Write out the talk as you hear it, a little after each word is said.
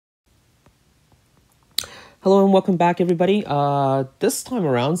Hello and welcome back, everybody. This time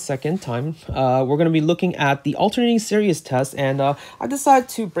around, second time, we're going to be looking at the alternating series test, and I decided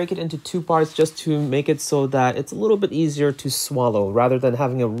to break it into two parts just to make it so that it's a little bit easier to swallow rather than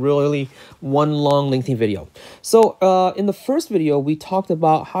having a really one long lengthy video. So in the first video, we talked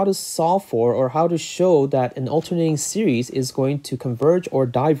about how to solve for or how to show that an alternating series is going to converge or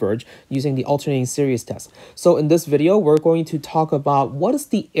diverge using the alternating series test. So in this video, we're going to talk about what is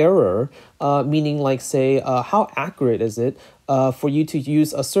the error, meaning like say, how accurate is it for you to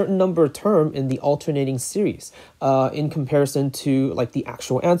use a certain number term in the alternating series in comparison to like the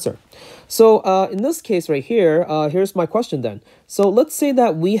actual answer. So in this case right here, here's my question then. So let's say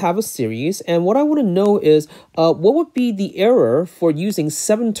that we have a series, and what I want to know is what would be the error for using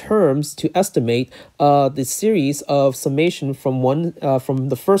 7 terms to estimate the series of summation from from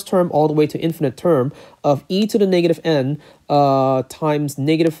the first term all the way to infinite term of e to the negative n times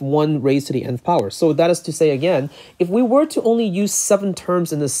 -1 raised to the nth power. So that is to say, again, if we were to only use 7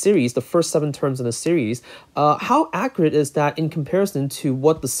 terms in the series, the first 7 terms in the series, how accurate is that in comparison to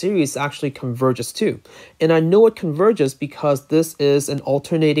what the series actually converges to? And I know it converges because this is an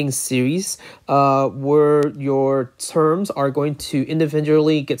alternating series where your terms are going to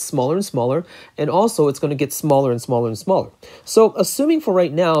individually get smaller and smaller, and also it's going to get smaller and smaller and smaller. So assuming for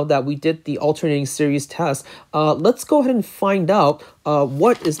right now that we did the alternating series test, let's go ahead and find out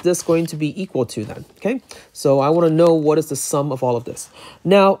what is this going to be equal to then, okay? So I want to know what is the sum of all of this.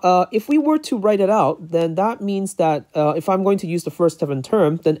 Now, if we were to write it out, then that means that if I'm going to use the first 7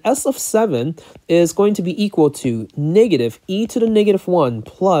 term, then S of 7 is going to be equal to negative e to the -1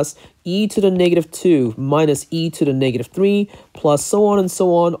 plus e to the -2 minus e to the -3 plus so on and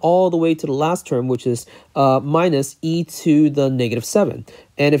so on all the way to the last term, which is minus e to the -7.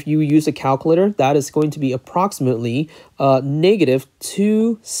 And if you use a calculator, that is going to be approximately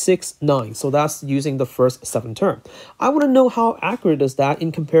 -269. So that's using the first 7 term. I want to know how accurate is that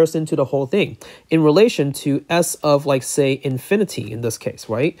in comparison to the whole thing in relation to S of, like, say, infinity in this case,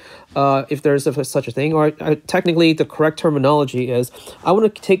 right? If there's such a thing, or technically the correct terminology is I want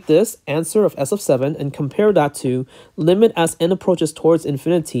to take this answer of S of 7 and compare that to limit as n approaches towards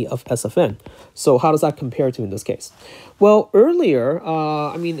infinity of S of n. So how does that compare to in this case? Well, earlier,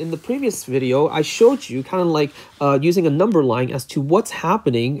 I mean, in the previous video, I showed you kind of like using a number line as to what's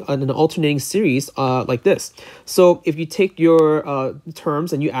happening in an alternating series like this. So if you take your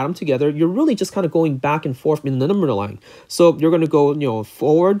terms and you add them together, you're really just kind of going back and forth in the number line. So you're going to go,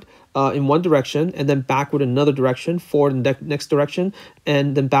 forward in one direction, and then backward in another direction, forward in the next direction,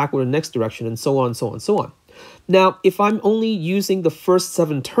 and then backward in the next direction, and so on, so on, so on. Now, if I'm only using the first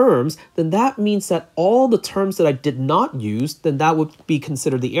 7 terms, then that means that all the terms that I did not use, then that would be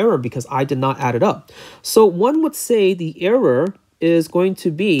considered the error because I did not add it up. So one would say the error is going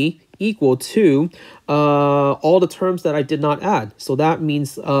to be equal to all the terms that I did not add. So that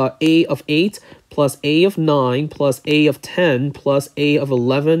means a of 8 plus a of 9 plus a of 10 plus a of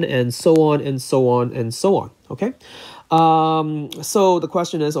 11 and so on and so on and so on. Okay. So the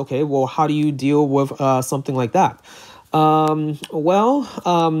question is, okay, well, how do you deal with something like that?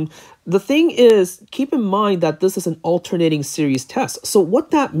 The thing is, keep in mind that this is an alternating series test. So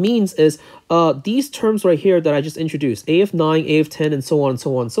what that means is these terms right here that I just introduced, a of 9, a of 10, and so on, and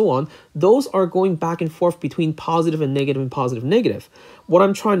so on, and so on, those are going back and forth between positive and positive, negative. What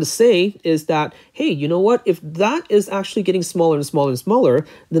I'm trying to say is that, hey, you know what? If that is actually getting smaller and smaller and smaller,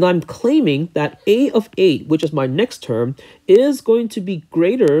 then I'm claiming that a of 8, which is my next term, is going to be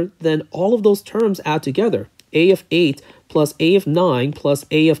greater than all of those terms add together. A of 8 plus a of 9 plus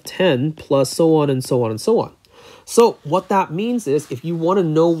a of 10 plus so on and so on and so on. So what that means is if you want to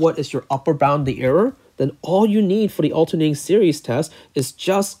know what is your upper bound the error, then all you need for the alternating series test is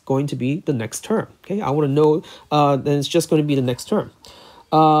just going to be the next term. Okay, I want to know, then it's just going to be the next term.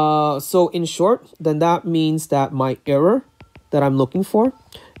 So in short, then that means that my error that I'm looking for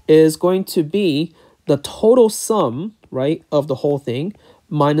is going to be the total sum, right, of the whole thing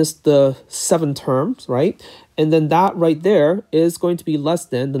minus the 7 terms, right? And then that right there is going to be less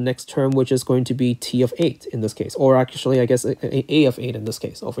than the next term, which is going to be t of 8 in this case, or actually, I guess, a of 8 in this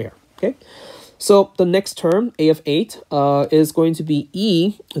case over here, okay? So the next term, a of 8, is going to be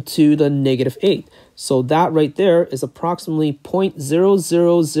e to the -8. So that right there is approximately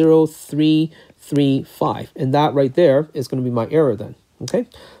 0.000335. And that right there is going to be my error then. Okay,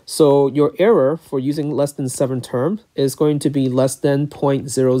 so your error for using less than 7 terms is going to be less than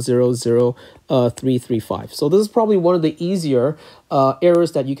 0.000335. So this is probably one of the easier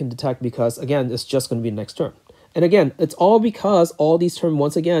errors that you can detect because, again, it's just going to be the next term. And again, it's all because all these terms,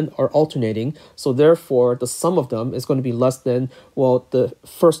 once again, are alternating. So therefore, the sum of them is going to be less than, well, the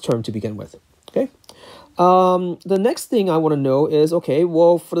first term to begin with. Okay. The next thing I want to know is, okay,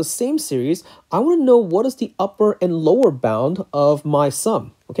 well, for the same series, I want to know what is the upper and lower bound of my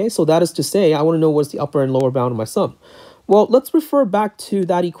sum. Okay, so that is to say, I want to know what is the upper and lower bound of my sum. Well, let's refer back to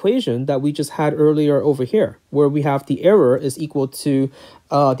that equation that we just had earlier over here, where we have the error is equal to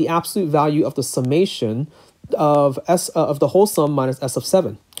the absolute value of the summation of of the whole sum minus s of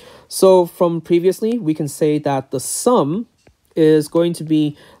 7. So from previously, we can say that the sum is going to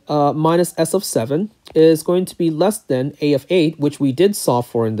be minus s of 7 is going to be less than a of 8, which we did solve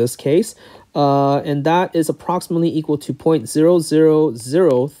for in this case. And that is approximately equal to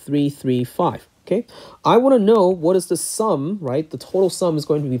 0.000335. Okay, I want to know what is the sum, right? The total sum is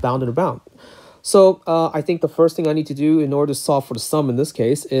going to be bounded about. So I think the first thing I need to do in order to solve for the sum in this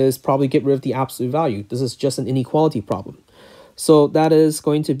case is probably get rid of the absolute value. This is just an inequality problem. So that is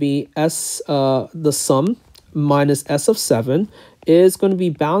going to be the sum minus s of 7 is going to be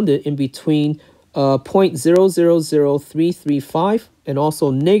bounded in between 0.000335 and also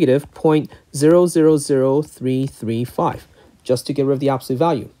negative 0.000335, just to get rid of the absolute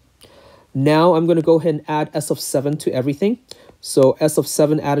value. Now I'm going to go ahead and add s of 7 to everything. So s of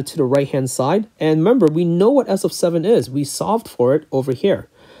 7 added to the right-hand side. And remember, we know what s of 7 is. We solved for it over here.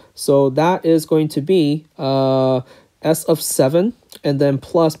 So that is going to be s of 7 and then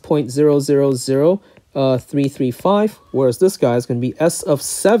plus 0.000335, whereas this guy is going to be s of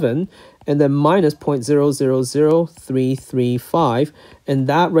 7 and then minus 0.000335. And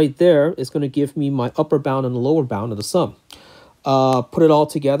that right there is going to give me my upper bound and the lower bound of the sum. Put it all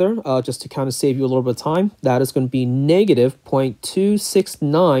together, just to kind of save you a little bit of time. That is going to be negative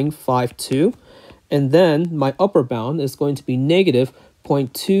 0.26952. And then my upper bound is going to be negative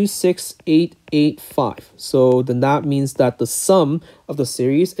 0.26885. So then that means that the sum of the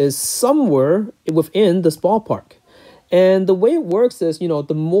series is somewhere within this ballpark. And the way it works is,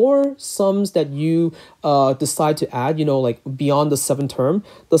 the more sums that you decide to add, like beyond the 7th term,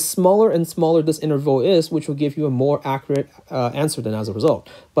 the smaller and smaller this interval is, which will give you a more accurate answer then as a result.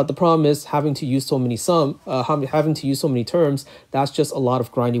 But the problem is having to use so many having to use so many terms, that's just a lot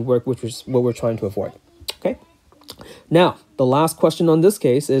of grindy work, which is what we're trying to avoid. Okay. Now, the last question on this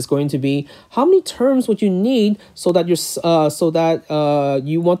case is going to be, how many terms would you need so that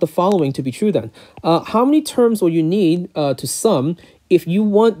you want the following to be true then? How many terms will you need to sum if you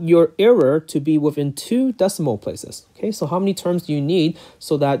want your error to be within 2 decimal places? Okay, so how many terms do you need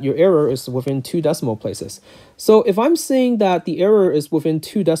so that your error is within 2 decimal places? So if I'm saying that the error is within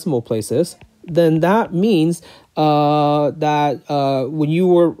 2 decimal places, then that means if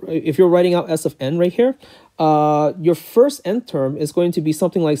you're writing out s of n right here, your first nth term is going to be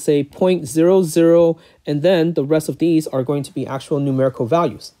something like, say, 0.00, and then the rest of these are going to be actual numerical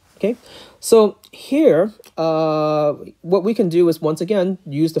values. Okay, so here, what we can do is, once again,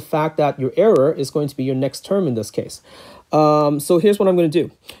 use the fact that your error is going to be your next term in this case. So here's what I'm going to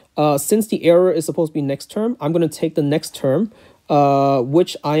do. Since the error is supposed to be next term, I'm going to take the next term,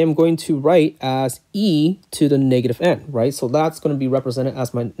 which I am going to write as e to the negative n, right? So that's going to be represented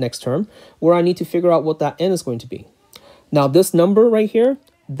as my next term, where I need to figure out what that n is going to be. Now, this number right here,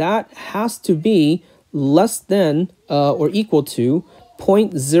 that has to be less than or equal to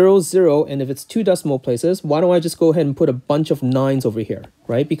 0.00, and if it's 2 decimal places, why don't I just go ahead and put a bunch of 9s over here,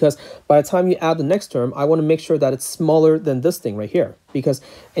 right? Because by the time you add the next term, I want to make sure that it's smaller than this thing right here, because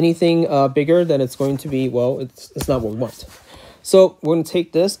anything bigger, then it's going to be, well, it's not what we want. So we're going to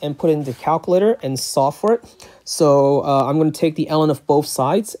take this and put it into the calculator and solve for it. So I'm going to take the ln of both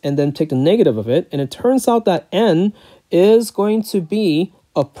sides and then take the negative of it. And it turns out that n is going to be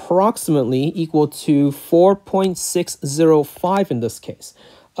approximately equal to 4.605 in this case.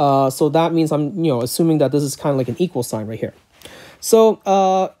 So that means I'm assuming that this is kind of like an equal sign right here. So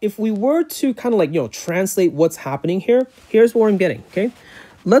if we were to kind of like translate what's happening here, here's what I'm getting. Okay,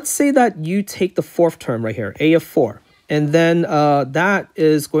 let's say that you take the 4th term right here, a of 4, and then that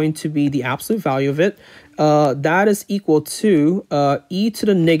is going to be the absolute value of it. That is equal to e to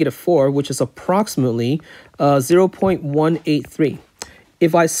the negative 4, which is approximately 0.183.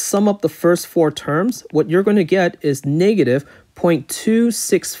 If I sum up the first 4 terms, what you're going to get is negative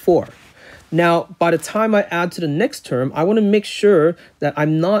 0.264. Now, by the time I add to the next term, I want to make sure that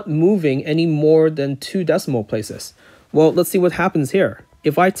I'm not moving any more than 2 decimal places. Well, let's see what happens here.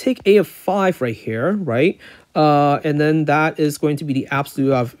 If I take a of 5 right here, right, and then that is going to be the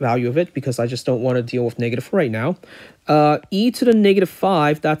absolute value of it, because I just don't want to deal with negative right now. E to the negative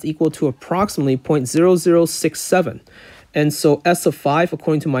 5, that's equal to approximately 0.0067. And so s of 5,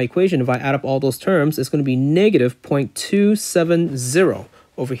 according to my equation, if I add up all those terms, is going to be negative 0.270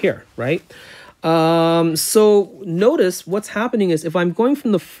 over here, right? So notice what's happening is if I'm going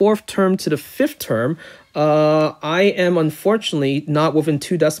from the fourth term to the fifth term, I am unfortunately not within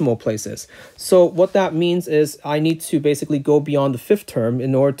 2 decimal places. So what that means is I need to basically go beyond the fifth term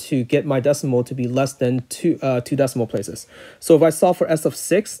in order to get my decimal to be less than 2 decimal places. So if I solve for s of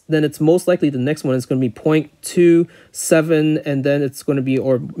 6, then it's most likely the next one is going to be 0.27, and then it's going to be,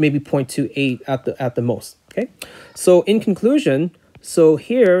 or maybe 0.28 at the most. Okay. So in conclusion, so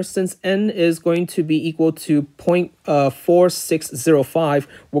here, since n is going to be equal to 0.4605,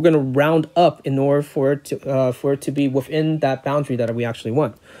 we're going to round up in order for it to be within that boundary that we actually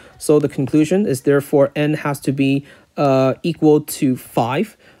want. So the conclusion is therefore n has to be equal to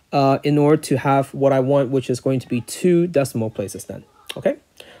 5 in order to have what I want, which is going to be 2 decimal places then. Okay?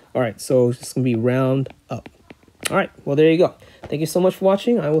 All right, so it's going to be round up. All right, well, there you go. Thank you so much for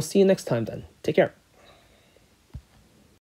watching. I will see you next time then. Take care.